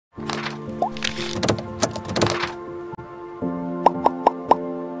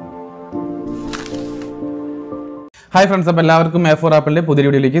Hi friends, welcome to A4 Apple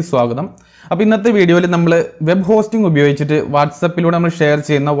video. Swagatham. Now, in this video, we will web hosting WhatsApp share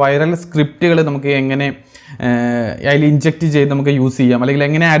viral script inject use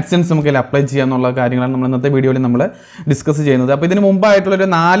AdSense apply video discuss video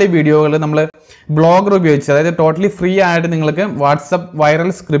blogger totally free WhatsApp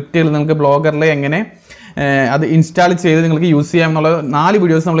viral script blogger അത് install ചെയ്ത് നിങ്ങൾക്ക് use ചെയ്യാനുള്ള 4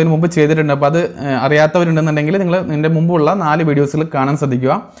 videos നമ്മൾ ഇതിനു മുമ്പ് ചെയ്തിട്ടുണ്ട്. അപ്പോൾ അത് അറിയാത്തവരുണ്ടെന്നുണ്ടെങ്കിൽ നിങ്ങൾ ഇതിന്റെ മുമ്പുള്ള 4 വീഡിയോസിൽ കാണാൻ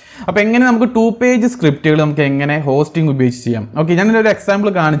ശ്രദ്ധിക്കുക. അപ്പോൾ എങ്ങനെ നമുക്ക് 2 പേജ് സ്ക്രിപ്റ്റുകൾ നമുക്ക് എങ്ങനെ ഹോസ്റ്റിംഗ് ഉപയോഗിച്ച് ചെയ്യാം. ഓക്കേ, ഞാൻ ഒരു എക്സാമ്പിൾ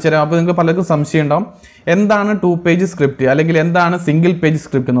കാണിച്ചു തരാം. അപ്പോൾ നിങ്ങൾക്ക് പലർക്കും സംശയം ഉണ്ടാവും എന്താണ് 2 പേജ് സ്ക്രിപ്റ്റ് അല്ലെങ്കിൽ എന്താണ് സിംഗിൾ പേജ്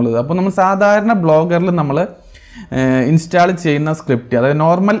സ്ക്രിപ്റ്റ് എന്നുള്ളത്. അപ്പോൾ നമ്മൾ സാധാരണ ബ്ലോഗറിൽ നമ്മൾ ഇൻസ്റ്റാൾ ചെയ്യുന്ന സ്ക്രിപ്റ്റ് അതായത്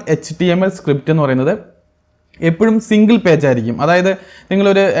നോർമൽ HTML സ്ക്രിപ്റ്റ് എന്ന് പറയുന്നത് എപ്പോഴും സിംഗിൾ പേജ് ആയിരിക്കും. അതായത്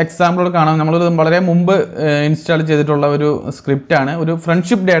നിങ്ങളൊരു എക്സാമ്പിളോട് കാണാം, നമ്മളൊരു വളരെ മുമ്പ് ഇൻസ്റ്റാൾ ചെയ്തിട്ടുള്ള ഒരു സ്ക്രിപ്റ്റാണ്, ഒരു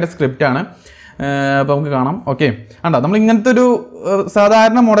ഫ്രണ്ട്ഷിപ്പ് ഡേയുടെ സ്ക്രിപ്റ്റാണ്. അപ്പോൾ നമുക്ക് കാണാം. ഓക്കെ, ആണ്ടോ നമ്മൾ ഇങ്ങനത്തെ ഒരു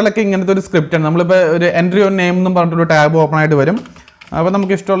സാധാരണ മോഡലൊക്കെ ഇങ്ങനത്തെ ഒരു സ്ക്രിപ്റ്റാണ്. നമ്മളിപ്പോൾ ഒരു എൻട്രി ഓൺ നെയിം എന്നും പറഞ്ഞിട്ടൊരു ടാബ് ഓപ്പൺ ആയിട്ട് വരും. അപ്പോൾ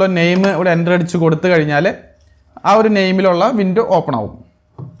നമുക്ക് ഇഷ്ടമുള്ള നെയിം ഇവിടെ എൻ്റർ അടിച്ച് കൊടുത്തു കഴിഞ്ഞാൽ ആ ഒരു നെയിമിലുള്ള വിൻഡോ ഓപ്പൺ ആവും.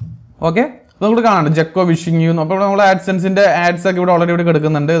 ഓക്കെ, അപ്പോൾ നമുക്ക് കാണാം ജെക്കോ വിഷിംഗ് യു. അപ്പോൾ നമ്മൾ ആഡ്സെൻസിൻ്റെ ആഡ്സ് ഒക്കെ ഇവിടെ ഓൾറെഡി ഇവിടെ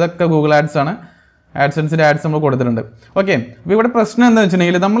കിടക്കുന്നുണ്ട്. ഇതൊക്കെ ഗൂഗിൾ ആഡ്സ് ആണ്. ആഡ്സെൻസിൻ്റെ ആഡ്സ് നമ്മൾ കൊടുത്തിട്ടുണ്ട്. ഓക്കെ, അപ്പോൾ ഇവിടെ പ്രശ്നം എന്താണെന്ന്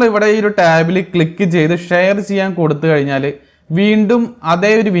വെച്ചിട്ടുണ്ടെങ്കിൽ നമ്മൾ ഇവിടെ ഈ ഒരു ടാബിൽ ക്ലിക്ക് ചെയ്ത് ഷെയർ ചെയ്യാൻ കൊടുത്തു കഴിഞ്ഞാൽ വീണ്ടും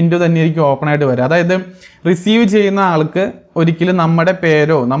അതേ ഒരു വിൻഡോ തന്നെയായിരിക്കും ഓപ്പൺ ആയിട്ട് വരിക. അതായത് റിസീവ് ചെയ്യുന്ന ആൾക്ക് ഒരിക്കലും നമ്മുടെ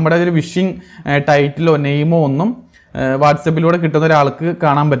പേരോ നമ്മുടെ ഒരു വിഷിംഗ് ടൈറ്റിലോ നെയിമോ ഒന്നും വാട്സപ്പിലൂടെ കിട്ടുന്ന ഒരാൾക്ക്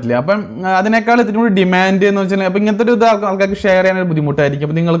കാണാൻ പറ്റില്ല. അപ്പം അതിനേക്കാൾ ഇതിനോട് ഡിമാൻഡ് എന്ന് വെച്ചാൽ അപ്പോൾ ഇങ്ങനത്തെ ഒരു ഇത് ആൾക്കാർക്ക് ഷെയർ ചെയ്യാനൊരു ബുദ്ധിമുട്ടായിരിക്കും.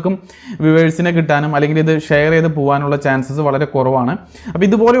 അപ്പോൾ നിങ്ങൾക്കും വ്യൂവേഴ്സിനെ കിട്ടാനും അല്ലെങ്കിൽ ഇത് ഷെയർ ചെയ്ത് പോകാനുള്ള ചാൻസസ് വളരെ കുറവാണ്. അപ്പോൾ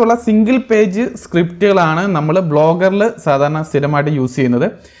ഇതുപോലെയുള്ള സിംഗിൾ പേജ് സ്ക്രിപ്റ്റുകളാണ് നമ്മൾ ബ്ലോഗറിൽ സാധാരണ സ്ഥിരമായിട്ട് യൂസ് ചെയ്യുന്നത്.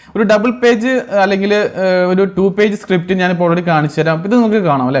 ഒരു ഡബിൾ പേജ് അല്ലെങ്കിൽ ഒരു 2 പേജ് സ്ക്രിപ്റ്റ് ഞാനിപ്പോൾ ഓൾറെഡി കാണിച്ചു തരാം. അപ്പോൾ ഇത് നമുക്ക്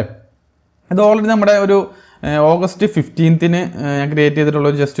കാണാം അല്ലേ. ഇത് ഓൾറെഡി നമ്മുടെ ഒരു ഓഗസ്റ്റ് 15 ഞാൻ ക്രിയേറ്റ് ചെയ്തിട്ടുള്ള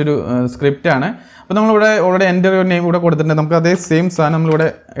ജസ്റ്റ് ഒരു സ്ക്രിപ്റ്റാണ്. അപ്പോൾ നമ്മളിവിടെ ഓൾറെഡി എൻ്റെ ഒരു നെയിം ഇവിടെ കൊടുത്തിട്ടുണ്ട്. നമുക്ക് അതേ സെയിം സാധനം നമ്മളിവിടെ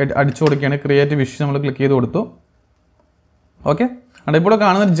അടിച്ചു കൊടുക്കുകയാണ്. ക്രിയേറ്റ് വിഷ് നമ്മൾ ക്ലിക്ക് ചെയ്ത് കൊടുത്തു. ഓക്കെ, അവിടെ ഇപ്പോൾ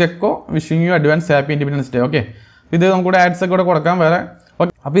കാണുന്ന Dzeko wishing you advance happy independence day. Okay, ഇത് നമുക്കിവിടെ ആഡ്സ് ഒക്കെ ഇവിടെ കൊടുക്കാം വേറെ.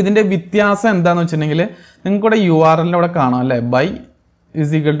 ഓക്കെ, അപ്പോൾ ഇതിൻ്റെ വ്യത്യാസം എന്താണെന്ന് വെച്ചിട്ടുണ്ടെങ്കിൽ നിങ്ങൾക്കിവിടെ URL ഇവിടെ കാണാം അല്ലേ, by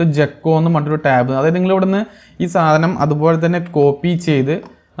is equal to Dzeko എന്ന് പറഞ്ഞൊരു ടാബ്. അതായത് നിങ്ങളിവിടെ നിന്ന് ഈ സാധനം അതുപോലെ തന്നെ കോപ്പി ചെയ്ത്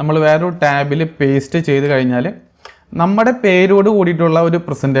നമ്മൾ വേറൊരു ടാബിൽ പേസ്റ്റ് ചെയ്ത് കഴിഞ്ഞാൽ നമ്മുടെ പേരോട് കൂടിയിട്ടുള്ള ഒരു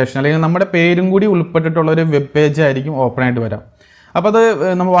പ്രസൻറ്റേഷൻ അല്ലെങ്കിൽ നമ്മുടെ പേരും കൂടി ഉൾപ്പെട്ടിട്ടുള്ള ഒരു വെബ് പേജ് ആയിരിക്കും ഓപ്പൺ ആയിട്ട് വരാം. അപ്പോൾ അത്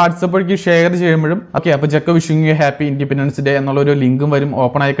നമ്മൾ വാട്സപ്പ് വഴിക്ക് ഷെയർ ചെയ്യുമ്പോഴും ഓക്കെ, അപ്പോൾ Dzeko wishing you happy independence day എന്നുള്ളൊരു ലിങ്കും വരും.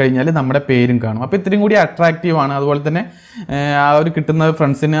 ഓപ്പൺ ആയി കഴിഞ്ഞാൽ നമ്മുടെ പേരും കാണും. അപ്പോൾ ഇത്രയും കൂടി അട്രാക്റ്റീവ് ആണ്. അതുപോലെ തന്നെ ആ ഒരു കിട്ടുന്ന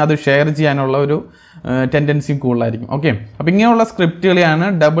ഫ്രണ്ട്സിന് അത് ഷെയർ ചെയ്യാനുള്ള ഒരു ടെൻഡൻസിയും കൂടുതലായിരിക്കും. ഓക്കെ, അപ്പോൾ ഇങ്ങനെയുള്ള സ്ക്രിപ്റ്റുകളെയാണ്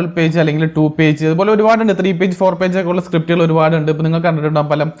ഡബിൾ പേജ് അല്ലെങ്കിൽ 2 പേജ്, അതുപോലെ ഒരുപാടുണ്ട്. 3 പേജ് 4 പേജ് ഒക്കെ ഉള്ള സ്ക്രിപ്റ്റുകൾ ഒരുപാടുണ്ട്. ഇപ്പോൾ നിങ്ങൾ കണ്ടിട്ടുണ്ടാകും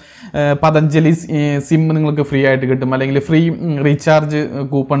പല പതഞ്ജലി സിം നിങ്ങൾക്ക് ഫ്രീ ആയിട്ട് കിട്ടും, അല്ലെങ്കിൽ ഫ്രീ റീചാർജ്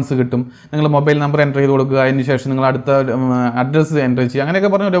കൂപ്പൺസ് കിട്ടും. നിങ്ങൾ മൊബൈൽ നമ്പർ എൻ്റർ ചെയ്ത് കൊടുക്കുക, അതിന് ശേഷം നിങ്ങൾ അടുത്ത അഡ്രസ്സ് എൻ്റർ ചെയ്യുക,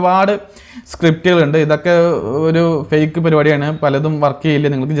 അങ്ങനെയൊക്കെ പറഞ്ഞ ഒരുപാട് സ്ക്രിപ്റ്റുകളുണ്ട്. ഇതൊക്കെ ഒരു ഫേക്ക് പരിപാടിയാണ്, പലതും വർക്ക് ചെയ്യില്ല.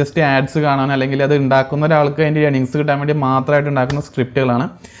 നിങ്ങൾക്ക് ജസ്റ്റ് ആഡ്സ് കാണാൻ അല്ലെങ്കിൽ അത് ഉണ്ടാക്കുന്ന ഒരാൾക്ക് അതിൻ്റെ ഏണിങ്സ് കിട്ടാൻ വേണ്ടി മാത്രമായിട്ട് ഉണ്ടാക്കുന്ന സ്ക്രിപ്റ്റുകളാണ്.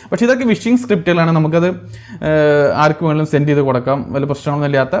 പക്ഷേ ഇതൊക്കെ വിഷിംഗ് സ്ക്രിപ്റ്റുകളാണ്. നമുക്കത് ആർക്ക് വേണമെങ്കിലും സെൻഡ് ചെയ്ത് കൊടുക്കാം, വലിയ പ്രശ്നമൊന്നും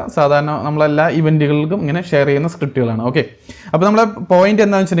ഇല്ലാത്ത സാധാരണ നമ്മളെല്ലാ ഇവൻറ്റുകൾക്കും ഇങ്ങനെ ഷെയർ ചെയ്യുന്ന സ്ക്രിപ്റ്റുകളാണ്. ഓക്കെ, അപ്പോൾ നമ്മുടെ പോയിന്റ്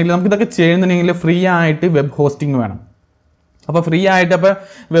എന്താണെന്ന് വെച്ചിട്ടുണ്ടെങ്കിൽ നമുക്കിതൊക്കെ ചെയ്യുന്നുണ്ടെങ്കിൽ ഫ്രീ ആയിട്ട് വെബ് ഹോസ്റ്റിംഗ് വേണം. അപ്പോൾ ഫ്രീ ആയിട്ട് അപ്പോൾ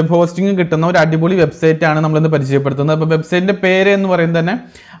വെബ് ഹോസ്റ്റിംഗ് കിട്ടുന്ന ഒരു അടിപൊളി വെബ്സൈറ്റാണ് നമ്മളിന്ന് പരിചയപ്പെടുത്തുന്നത്. അപ്പോൾ വെബ്സൈറ്റിൻ്റെ പേര് എന്ന് പറയുന്നത് തന്നെ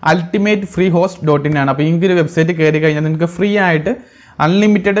ultimatefreehost.in ആണ്. അപ്പോൾ ഈ ഒരു വെബ്സൈറ്റ് കയറി കഴിഞ്ഞാൽ നിങ്ങൾക്ക് ഫ്രീ ആയിട്ട്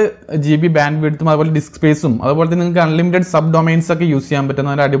അൺലിമിറ്റഡ് GB ബാൻഡ് വിഡ്ത്തും അതുപോലെ ഡിസ്ക് സ്പേസും അതുപോലെ തന്നെ നിങ്ങൾക്ക് അൺലിമിറ്റഡ് സബ് ഡൊമൈൻസ് ഒക്കെ യൂസ് ചെയ്യാൻ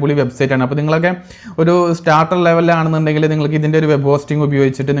പറ്റുന്ന ഒരു അടിപൊളി വെബ്സൈറ്റാണ്. അപ്പോൾ നിങ്ങളൊക്കെ ഒരു സ്റ്റാർട്ടർ ലെവലിലാണെന്നുണ്ടെങ്കിൽ നിങ്ങൾക്ക് ഇതിൻ്റെ ഒരു വെബ് ഹോസ്റ്റിംഗ്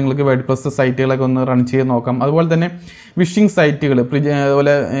ഉപയോഗിച്ചിട്ട് നിങ്ങൾക്ക് വേർഡ്പ്രസ് സൈറ്റുകളൊക്കെ ഒന്ന് റൺ ചെയ്ത് നോക്കാം. അതുപോലെ തന്നെ വിഷിംഗ് സൈറ്റുകൾ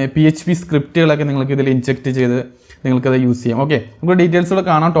അതുപോലെ PHP സ്ക്രിപ്റ്റുകളൊക്കെ നിങ്ങൾക്ക് ഇതിൽ ഇൻജെക്റ്റ് ചെയ്ത് നിങ്ങൾക്കത് യൂസ് ചെയ്യാം. ഓക്കെ, നമുക്ക് ഡീറ്റെയിൽസുകൾ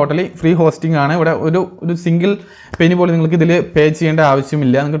കാണാം. ടോട്ടലി ഫ്രീ ഹോസ്റ്റിംഗ് ആണ്. ഇവിടെ ഒരു സിംഗിൾ പെനി പോലും നിങ്ങൾക്ക് ഇതിൽ പേ ചെയ്യേണ്ട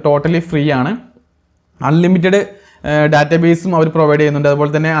ആവശ്യമില്ല. നിങ്ങൾക്ക് ടോട്ടലി ഫ്രീ ആണ്. അൺലിമിറ്റഡ് ഡാറ്റാബേസും അവർ പ്രൊവൈഡ് ചെയ്യുന്നുണ്ട്.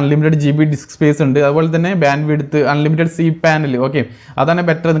 അതുപോലെ തന്നെ അൺലിമിറ്റഡ് GB ഡിസ്ക് സ്പേസ് ഉണ്ട്. അതുപോലെ തന്നെ band width, unlimited cPanel. Okay, അതാണ്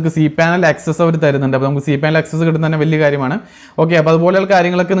ബെറ്റർ. നിങ്ങൾക്ക് cPanel ആക്സസ് അവർ തരുന്നുണ്ട്. അപ്പോൾ നമുക്ക് cPanel ആക്സസ് കിട്ടുന്ന തന്നെ വലിയ കാര്യമാണ്. ഓക്കെ, അപ്പോൾ അതുപോലെയുള്ള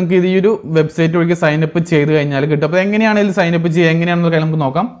കാര്യങ്ങളൊക്കെ നിങ്ങൾക്ക് ഈ ഒരു വെബ്സൈറ്റ് വഴി സൈനപ്പ് ചെയ്ത് കഴിഞ്ഞാൽ കിട്ടും. അപ്പോൾ എങ്ങനെയാണ് ഇതിൽ സൈനപ്പ് ചെയ്യുക, എങ്ങനെയാണെന്നുള്ള കാര്യം നമുക്ക്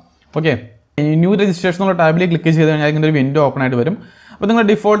നോക്കാം. ഓക്കെ, ന്യൂ രജിസ്ട്രേഷൻ എന്നുള്ള ടാബിൽ ക്ലിക്ക് ചെയ്ത് കഴിഞ്ഞാൽ ഇങ്ങനെ ഒരു വിൻഡോ ഓപ്പൺ ആയിട്ട് വരും. അപ്പോൾ നിങ്ങൾ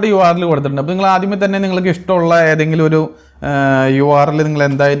ഡിഫോൾട്ട് URL കൊടുത്തിട്ടുണ്ട്. അപ്പോൾ നിങ്ങൾ ആദ്യമേ തന്നെ നിങ്ങൾക്ക് ഇഷ്ടമുള്ള ഏതെങ്കിലും ഒരു URL നിങ്ങൾ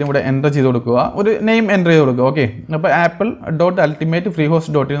എന്തായാലും ഇവിടെ എൻ്റർ ചെയ്ത് കൊടുക്കുക, ഒരു നെയിം എൻ്റർ ചെയ്ത് കൊടുക്കുക. ഓക്കെ, അപ്പോൾ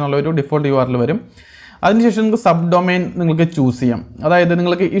apple.ultimatefreehost.in എന്നുള്ള ഒരു ഡിഫോൾട്ട് URL വരും. അതിനുശേഷം നിങ്ങൾക്ക് സബ് ഡൊമൈൻ നിങ്ങൾക്ക് ചൂസ് ചെയ്യാം. അതായത്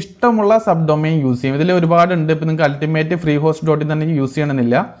നിങ്ങൾക്ക് ഇഷ്ടമുള്ള സബ് ഡൊമൈൻ യൂസ് ചെയ്യും. ഇതിൽ ഒരുപാടുണ്ട്. ഇപ്പോൾ നിങ്ങൾക്ക് ultimatefreehost.in തന്നെ യൂസ്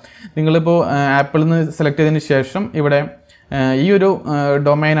ചെയ്യണമെന്നില്ല. നിങ്ങളിപ്പോൾ ആപ്പിളിൽ നിന്ന് സെലക്ട് ചെയ്തതിന് ശേഷം ഇവിടെ ഈ ഒരു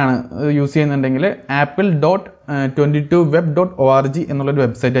ഡൊമൈനാണ് യൂസ് ചെയ്യുന്നുണ്ടെങ്കിൽ apple 2022web.org എന്നുള്ളൊരു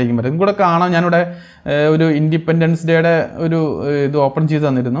വെബ്സൈറ്റ് ആയിരിക്കും പറ്റും. കൂടെ കാണാം, ഞാനിവിടെ ഒരു ഇൻഡിപെൻഡൻസ് ഡേയുടെ ഒരു ഇത് ഓപ്പൺ ചെയ്ത്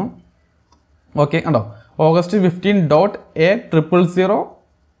തന്നിരുന്നു. ഓക്കെ, കണ്ടോ, August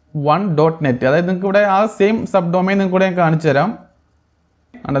 15.a0001.net. അതായത് നിങ്ങൾക്ക് ഇവിടെ ആ സെയിം സബ് ഡൊമൈൻ നിങ്ങൾക്ക് കൂടെ ഞാൻ കാണിച്ചു തരാം.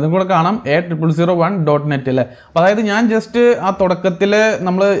 നിങ്ങൾക്ക് കൂടെ കാണാം a0001.net അല്ലേ. അപ്പോൾ അതായത് ഞാൻ ജസ്റ്റ് ആ തുടക്കത്തിൽ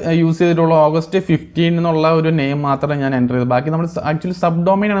നമ്മൾ യൂസ് ചെയ്തിട്ടുള്ള August 15 എന്നുള്ള ഒരു നെയിം മാത്രമേ ഞാൻ എൻ്റർ ചെയ്തത്. ബാക്കി നമ്മൾ ആക്ച്വലി സബ്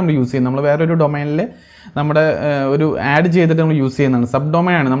ഡൊമൈനാണ് നമ്മൾ യൂസ് ചെയ്യുന്നത്. നമ്മൾ വേറൊരു ഡൊമൈനിൽ നമ്മുടെ ഒരു ആഡ് ചെയ്തിട്ട് നമ്മൾ യൂസ് ചെയ്യുന്നതാണ്. സബ്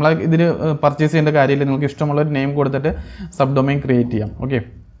ഡൊമൈൻ ആണ്. നമ്മൾ ഇതിൽ പർച്ചേസ് ചെയ്യേണ്ട കാര്യമില്ല. നിങ്ങൾക്ക് ഇഷ്ടമുള്ള ഒരു നെയിം കൊടുത്തിട്ട് സബ് ഡൊമൈൻ ക്രിയേറ്റ് ചെയ്യാം. ഓക്കെ,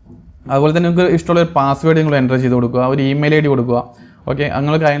 അതുപോലെ തന്നെ നിങ്ങൾക്ക് ഇഷ്ടമുള്ള ഒരു പാസ്വേഡ് നിങ്ങൾ എൻ്റർ ചെയ്ത് കൊടുക്കുക, ഒരു ഇമെയിൽ ID കൊടുക്കുക. ഓക്കെ,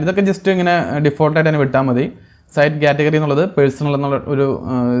 അങ്ങനെ കാര്യം ഇതൊക്കെ ജസ്റ്റ് ഇങ്ങനെ ഡിഫോൾട്ടായിട്ട് തന്നെ വിട്ടാൽ മതി. സൈറ്റ് കാറ്റഗറി എന്നുള്ളത് പേഴ്സണൽ എന്നുള്ള ഒരു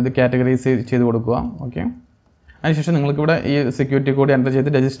ഇത് കാറ്റഗറൈസ് ചെയ്ത് കൊടുക്കുക. ഓക്കെ, അതിനുശേഷം നിങ്ങൾക്കിവിടെ ഈ സെക്യൂരിറ്റി കോഡ് എൻ്റർ ചെയ്ത്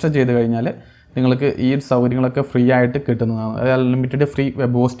രജിസ്റ്റർ ചെയ്ത് കഴിഞ്ഞാൽ നിങ്ങൾക്ക് ഈ സൗകര്യങ്ങളൊക്കെ ഫ്രീ ആയിട്ട് കിട്ടുന്നതാണ്. അതായത് അൺലിമിറ്റഡ് ഫ്രീ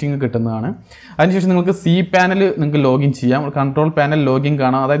വെബ് ഹോസ്റ്റിംഗ് കിട്ടുന്നതാണ്. അതിനുശേഷം നിങ്ങൾക്ക് പാനൽ നിങ്ങൾക്ക് ലോഗിൻ ചെയ്യാം. കൺട്രോൾ പാനൽ ലോഗിൻ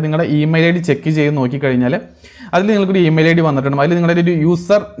കാണാം. അതായത് നിങ്ങളുടെ ഇമെയിൽ ID ചെക്ക് ചെയ്ത് നോക്കിക്കഴിഞ്ഞാൽ അതിൽ നിങ്ങൾക്കൊരു ഇമെയിൽ ID വന്നിട്ടുണ്ട്. അതിൽ നിങ്ങളുടെ ഒരു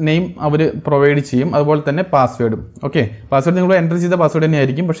യൂസർ നെയിം അവർ പ്രൊവൈഡ് ചെയ്യും, അതുപോലെ തന്നെ പാസ്വേഡും. ഓക്കെ, പാസ്വേഡ് നിങ്ങൾ എൻ്റർ ചെയ്ത പാസ്വേഡ് തന്നെ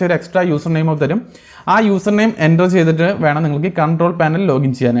ആയിരിക്കും, പക്ഷേ ഒരു എക്സ്ട്രാ യൂസർ നെയിം തരും. ആ യൂസർ നെയിം എൻ്റർ ചെയ്തിട്ട് വേണം നിങ്ങൾക്ക് കൺട്രോൾ പാനൽ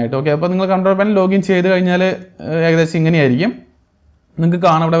ലോഗിൻ ചെയ്യാനായിട്ട്. ഓക്കെ, അപ്പോൾ നിങ്ങൾ കൺട്രോൾ പാനൽ ലോഗിൻ ചെയ്ത് കഴിഞ്ഞാൽ ഏകദേശം ഇങ്ങനെയായിരിക്കും. നിങ്ങൾക്ക്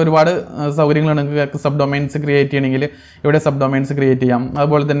കാണാം ഇവിടെ ഒരുപാട് സൗകര്യങ്ങളാണ്. നിങ്ങൾക്ക് സബ് ഡൊമൈൻസ് ക്രിയേറ്റ് ചെയ്യണമെങ്കിൽ ഇവിടെ സബ് ഡൊമൈൻസ് ക്രിയേറ്റ് ചെയ്യാം.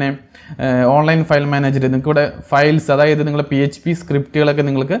 അതുപോലെ തന്നെ ഓൺലൈൻ ഫയൽ മാനേജർ, നിങ്ങൾക്ക് ഇവിടെ ഫയൽസ്, അതായത് നിങ്ങളുടെ PHP സ്ക്രിപ്റ്റുകളൊക്കെ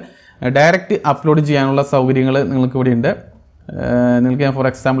നിങ്ങൾക്ക് ഡയറക്റ്റ് അപ്ലോഡ് ചെയ്യാനുള്ള സൗകര്യങ്ങൾ നിങ്ങൾക്ക് ഇവിടെ ഉണ്ട്. നിങ്ങൾക്ക് ഞാൻ ഫോർ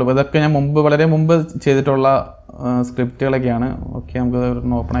എക്സാമ്പിൾ ഇതൊക്കെ ഞാൻ വളരെ മുമ്പ് ചെയ്തിട്ടുള്ള സ്ക്രിപ്റ്റുകളൊക്കെയാണ്. ഓക്കെ, നമുക്ക്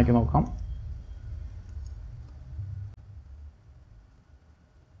ഒന്ന് ഓപ്പൺ ആക്കി നോക്കാം.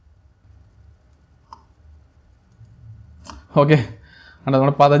 ഓക്കെ,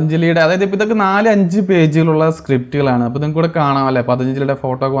 നമ്മുടെ പതഞ്ജലിയുടെ, അതായത് ഇപ്പോൾ ഇതൊക്കെ 4-5 പേജുകളുള്ള സ്ക്രിപ്റ്റുകളാണ്. അപ്പോൾ നിങ്ങൾക്ക് ഇവിടെ കാണാം അല്ലേ, പതഞ്ജലിയുടെ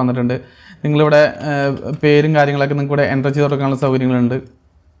ഫോട്ടോ ഒക്കെ വന്നിട്ടുണ്ട്. നിങ്ങളിവിടെ പേരും കാര്യങ്ങളൊക്കെ നിങ്ങൾക്ക് ഇവിടെ എൻ്റർ ചെയ്ത് കൊടുക്കാനുള്ള സൗകര്യങ്ങളുണ്ട്.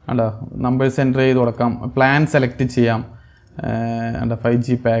 കണ്ടോ, നമ്പേഴ്സ് എൻ്റർ ചെയ്ത് കൊടുക്കാം, പ്ലാൻ സെലക്ട് ചെയ്യാം. 5G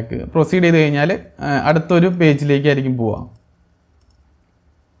പാക്ക് പ്രൊസീഡ് ചെയ്ത് കഴിഞ്ഞാൽ അടുത്തൊരു പേജിലേക്കായിരിക്കും പോവാം.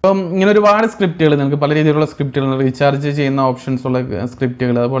 അപ്പം ഇങ്ങനെ ഒരുപാട് സ്ക്രിപ്റ്റുകൾ, നിങ്ങൾക്ക് പല രീതിയിലുള്ള സ്ക്രിപ്റ്റുകൾ, റീചാർജ് ചെയ്യുന്ന ഓപ്ഷൻസ് ഉള്ള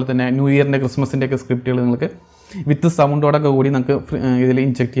സ്ക്രിപ്റ്റുകൾ, അതുപോലെ തന്നെ ന്യൂ ഇയറിൻ്റെ ക്രിസ്മസിൻ്റെ ഒക്കെ സ്ക്രിപ്റ്റുകൾ നിങ്ങൾക്ക് വിത്ത് സൗണ്ടോടൊക്കെ കൂടി നമുക്ക് ഇതിൽ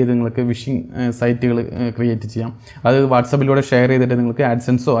ഇൻജെക്ട് ചെയ്ത് നിങ്ങൾക്ക് വിഷിംഗ് സൈറ്റുകൾ ക്രിയേറ്റ് ചെയ്യാം. അത് വാട്സപ്പിലൂടെ ഷെയർ ചെയ്തിട്ട് നിങ്ങൾക്ക്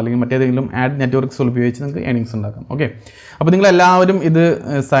ആഡ്സെൻസോ അല്ലെങ്കിൽ മറ്റേതെങ്കിലും ആഡ് നെറ്റ്വർക്ക്സോ ഉപയോഗിച്ച് നിങ്ങൾക്ക് ഏണിങ്സ് ഉണ്ടാക്കാം. ഓക്കെ, അപ്പോൾ നിങ്ങളെല്ലാവരും ഇത്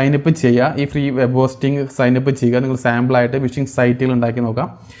സൈനപ്പ് ചെയ്യുക. ഈ ഫ്രീ വെബ് ഹോസ്റ്റിംഗ് സൈനപ്പ് ചെയ്യുക. നിങ്ങൾ സാമ്പിളായിട്ട് വിഷിംഗ് സൈറ്റുകൾ ഉണ്ടാക്കി നോക്കാം.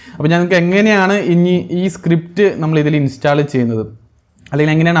 അപ്പോൾ ഞങ്ങൾക്ക് എങ്ങനെയാണ് ഇനി ഈ സ്ക്രിപ്റ്റ് നമ്മൾ ഇതിൽ ഇൻസ്റ്റാൾ ചെയ്യുന്നത്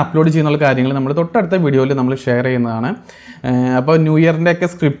അല്ലെങ്കിൽ എങ്ങനെയാണ് അപ്ലോഡ് ചെയ്യുന്ന കാര്യങ്ങൾ നമ്മൾ തൊട്ടടുത്ത വീഡിയോയിൽ നമ്മൾ ഷെയർ ചെയ്യുന്നതാണ്. അപ്പോൾ ന്യൂ ഇയറിൻ്റെ ഒക്കെ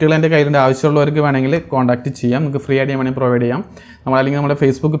സ്ക്രിപ്റ്റുകൾ എൻ്റെ കയ്യിലുണ്ട്. ആവശ്യമുള്ളവർക്ക് വേണമെങ്കിൽ കോൺടാക്ട് ചെയ്യാം. നിങ്ങൾക്ക് ഫ്രീ ആയിട്ട് വേണമെങ്കിൽ പ്രൊവൈഡ് ചെയ്യാം. അല്ലെങ്കിൽ നമ്മുടെ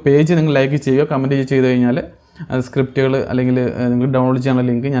ഫേസ്ബുക്ക് പേജ് നിങ്ങൾ ലൈക്ക് ചെയ്യുക, കമൻറ്റ് ചെയ്ത് കഴിഞ്ഞാൽ സ്ക്രിപ്റ്റുകൾ അല്ലെങ്കിൽ നിങ്ങൾ ഡൗൺലോഡ് ചെയ്യാനുള്ള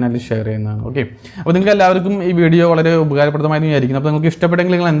ലിങ്ക് ഞാനതിൽ ഷെയർ ചെയ്യുന്നതാണ്. ഓക്കെ, അപ്പോൾ നിങ്ങൾക്ക് എല്ലാവർക്കും ഈ വീഡിയോ വളരെ ഉപകാരപ്രദമായി വിചാരിക്കുന്നു. അപ്പോൾ നിങ്ങൾക്ക്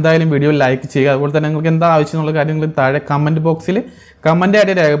ഇഷ്ടപ്പെട്ടെങ്കിൽ നിങ്ങൾ എന്തായാലും വീഡിയോ ലൈക്ക് ചെയ്യുക. അതുപോലെ തന്നെ നിങ്ങൾക്ക് എന്താ ആവശ്യമുള്ള കാര്യങ്ങൾ താഴെ കമൻറ്റ് ബോക്സിൽ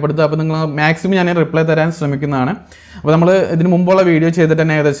കമൻറ്റായിട്ട് രേഖപ്പെടുത്തുക. അപ്പോൾ നിങ്ങൾ മാക്സിമം ഞാൻ റിപ്ലൈ തരാൻ ശ്രമിക്കുന്നതാണ്. അപ്പോൾ നമ്മൾ ഇതിന് മുമ്പുള്ള വീഡിയോ ചെയ്തിട്ട്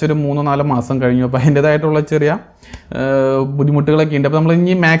തന്നെ ഏകദേശം ഒരു 3-4 മാസം കഴിഞ്ഞു. അപ്പോൾ അതിൻ്റേതായിട്ടുള്ള ചെറിയ ബുദ്ധിമുട്ടുകളൊക്കെ ഉണ്ട്. അപ്പോൾ നമ്മൾ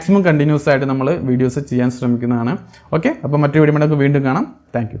ഇനി മാക്സിമം കണ്ടിന്യൂസ് ആയിട്ട് നമ്മൾ വീഡിയോസ് ചെയ്യാൻ ശ്രമിക്കുന്നതാണ്. ഓക്കെ, അപ്പോൾ മറ്റൊരു വീഡിയോ വീണ്ടും കാണാം.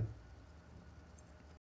 Thank you.